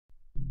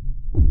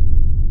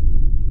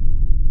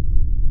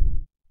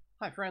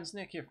Hi friends,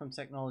 Nick here from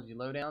Technology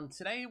Lowdown.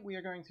 Today we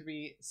are going to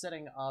be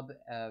setting up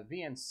a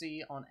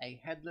VNC on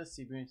a headless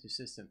Ubuntu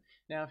system.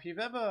 Now if you've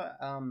ever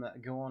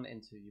gone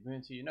into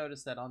Ubuntu, you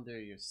notice that under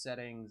your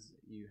settings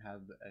you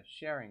have a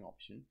sharing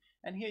option,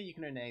 and here you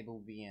can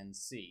enable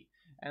VNC.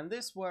 And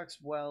this works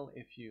well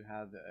if you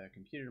have a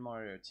computer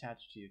monitor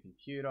attached to your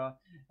computer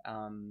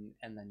and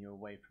then you're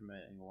away from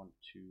it and you want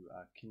to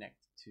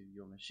connect to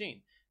your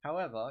machine.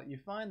 However, you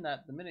find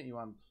that the minute you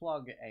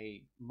unplug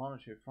a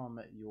monitor from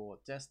your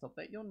desktop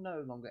that you're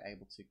no longer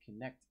able to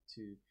connect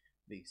to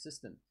the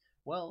system.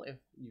 Well, if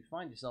you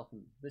find yourself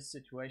in this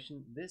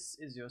situation, this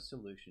is your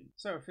solution.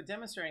 So for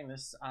demonstrating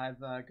this, I've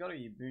got a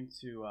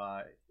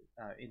Ubuntu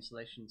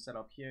installation set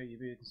up here,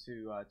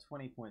 Ubuntu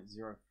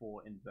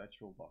 20.04 in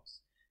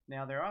VirtualBox.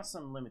 Now there are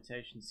some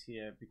limitations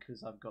here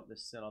because I've got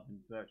this set up in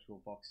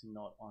VirtualBox and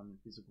not on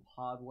physical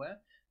hardware,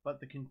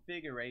 but the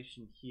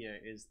configuration here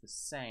is the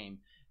same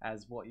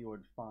as what you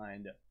would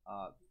find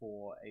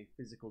for a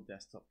physical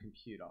desktop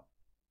computer.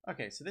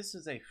 Okay, so this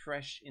is a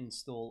fresh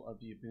install of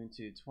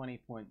Ubuntu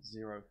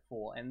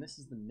 20.04, and this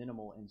is the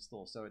minimal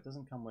install, so it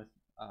doesn't come with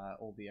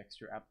all the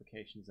extra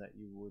applications that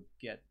you would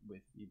get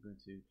with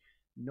Ubuntu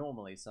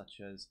normally, such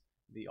as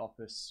the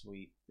Office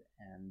suite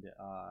and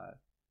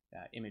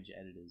image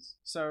editors.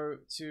 So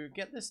to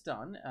get this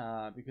done,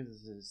 because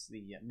this is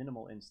the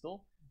minimal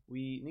install,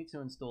 we need to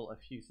install a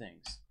few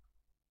things.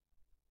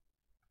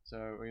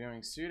 So we're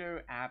going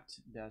sudo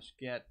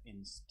apt-get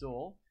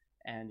install,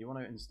 and you want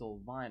to install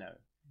Vino.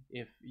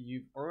 If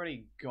you've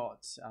already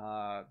got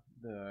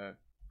the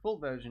full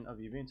version of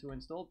Ubuntu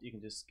installed, you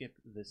can just skip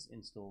this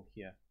install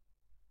here.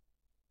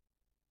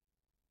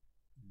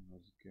 I'll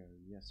just go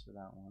yes for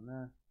that one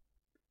there.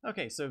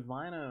 Okay, so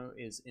Vino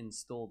is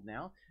installed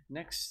now.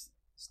 Next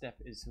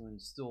step is to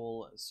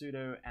install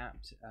sudo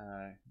apt,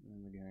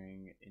 and we're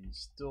going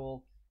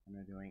install, and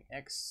we're doing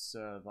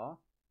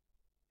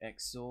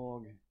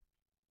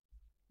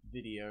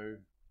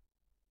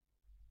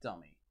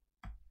xserver-xorg-video-dummy.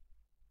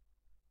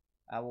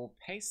 I will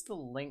paste the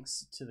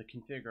links to the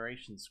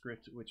configuration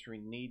script which we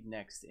need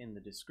next in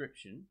the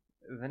description.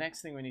 The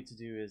next thing we need to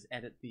do is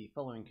edit the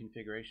following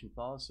configuration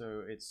file.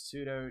 So it's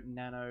sudo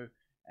nano,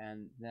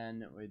 and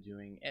then we're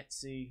doing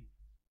etc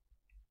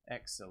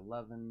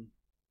x11,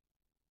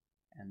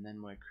 and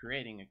then we're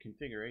creating a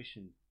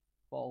configuration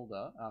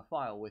folder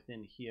file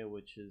within here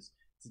which is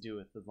to do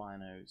with the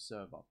Vino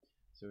server.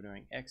 So we're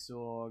doing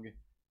xorg,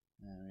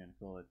 and we're going to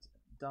call it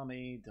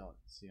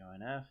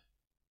dummy.conf.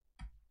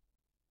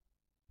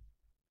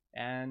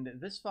 And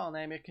this file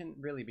name, it can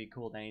really be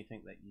called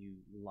anything that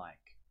you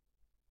like.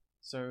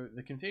 So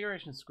the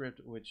configuration script,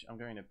 which I'm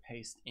going to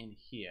paste in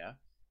here,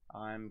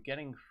 I'm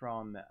getting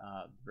from the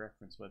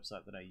reference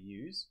website that I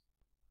use.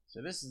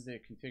 So this is the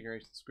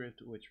configuration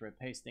script which we're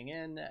pasting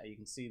in. You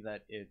can see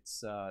that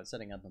it's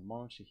setting up the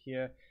monitor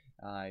here.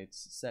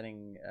 It's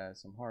setting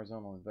some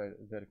horizontal and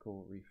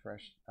vertical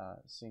refresh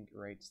sync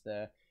rates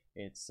there.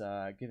 It's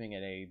giving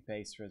it a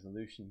base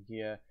resolution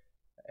here,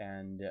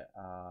 and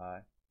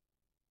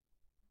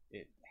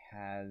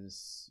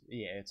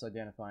it's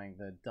identifying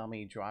the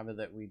dummy driver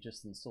that we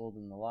just installed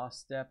in the last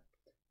step.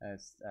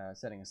 It's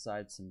setting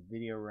aside some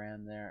video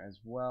RAM there as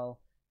well,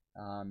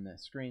 the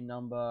screen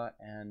number,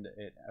 and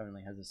it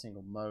only has a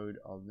single mode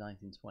of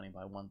 1920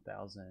 by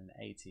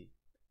 1080.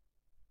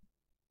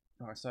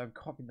 Alright, so I've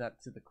copied that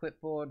to the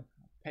clipboard,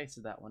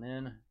 pasted that one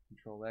in,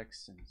 Control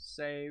X and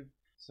save.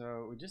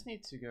 So we just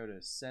need to go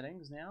to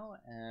settings now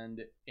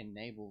and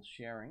enable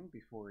sharing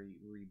before we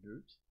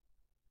reboot.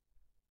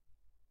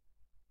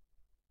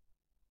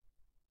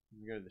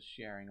 We go to the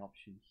sharing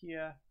option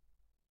here,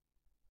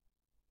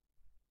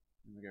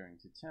 and we're going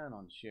to turn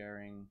on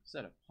sharing,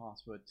 set a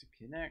password to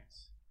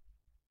connect.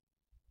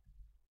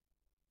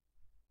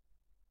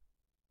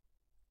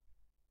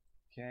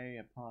 Okay,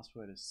 a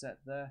password is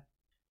set there,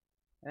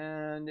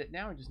 and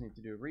now we just need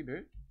to do a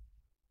reboot.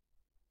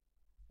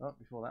 Oh,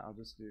 before that I'll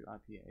just do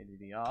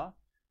IP-addr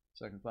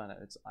so I can find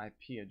out its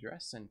IP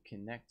address and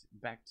connect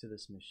back to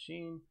this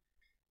machine.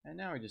 And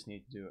now we just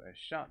need to do a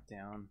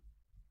shutdown.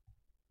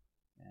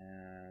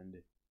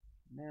 And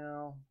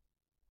now,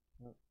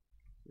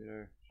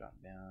 sudo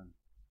shutdown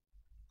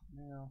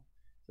now.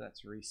 So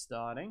that's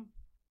restarting.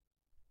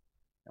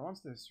 And once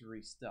this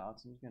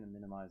restarts, I'm just going to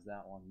minimize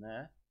that one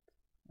there.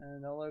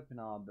 And I'll open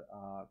up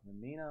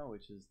Vino,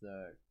 which is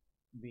the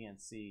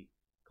Vnc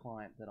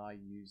client that I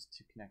use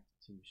to connect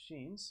to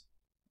machines.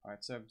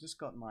 Alright, so I've just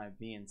got my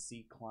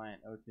Vnc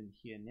client open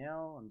here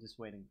now. I'm just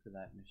waiting for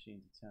that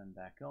machine to turn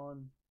back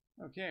on.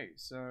 Okay,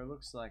 so it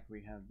looks like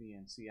we have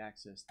Vnc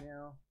access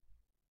now,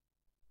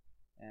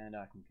 and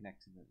I can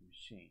connect to the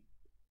machine.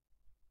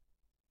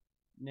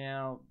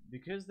 Now,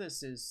 because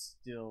this is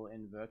still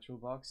in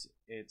VirtualBox,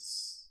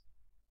 it's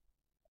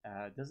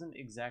doesn't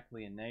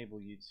exactly enable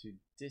you to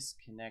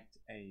disconnect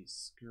a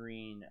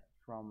screen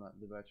from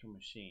the virtual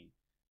machine,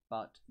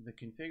 but the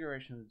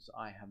configurations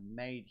I have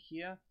made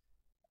here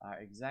are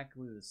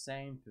exactly the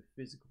same for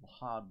physical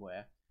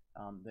hardware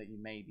that you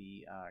may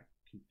be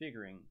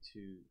configuring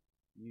to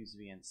use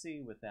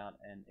VNC without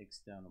an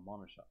external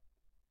monitor.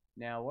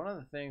 Now, one of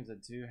the things I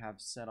do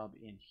have set up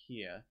in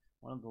here,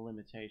 one of the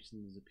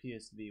limitations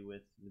appears to be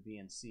with the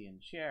VNC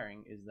and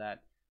sharing, is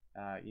that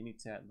you need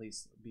to at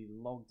least be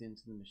logged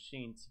into the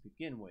machine to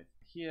begin with.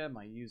 Here,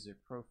 my user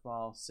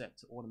profile set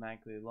to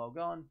automatically log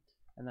on,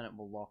 and then it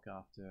will lock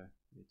after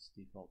its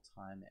default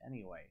time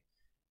anyway.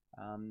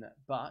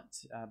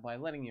 But by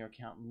letting your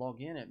account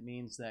log in, it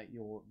means that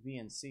your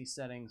VNC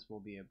settings will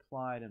be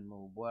applied and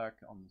will work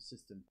on the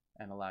system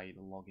and allow you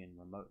to log in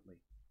remotely.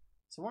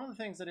 So one of the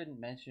things I didn't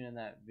mention in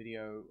that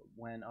video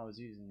when I was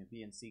using a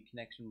VNC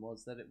connection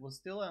was that it was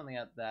still only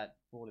at that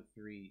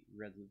 4:3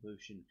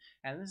 resolution,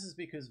 and this is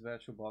because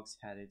VirtualBox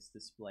had its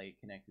display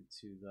connected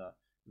to the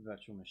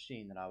virtual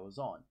machine that I was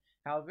on.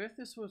 However, if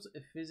this was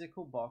a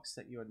physical box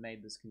that you had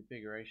made this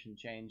configuration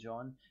change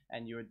on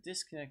and you had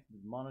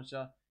disconnected the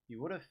monitor,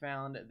 you would have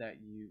found that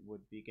you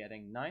would be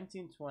getting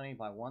 1920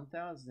 by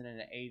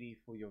 1080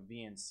 for your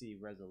VNC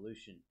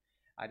resolution.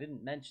 I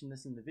didn't mention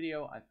this in the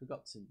video, I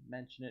forgot to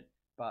mention it,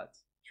 but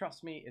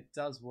trust me, it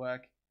does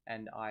work,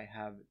 and I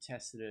have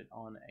tested it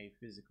on a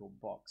physical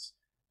box.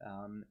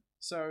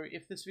 So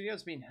if this video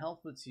has been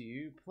helpful to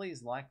you,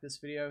 please like this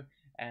video,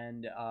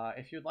 and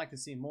if you'd like to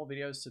see more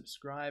videos,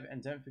 subscribe,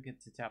 and don't forget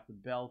to tap the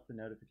bell for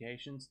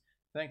notifications.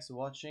 Thanks for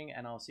watching,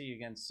 and I'll see you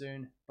again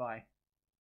soon. Bye.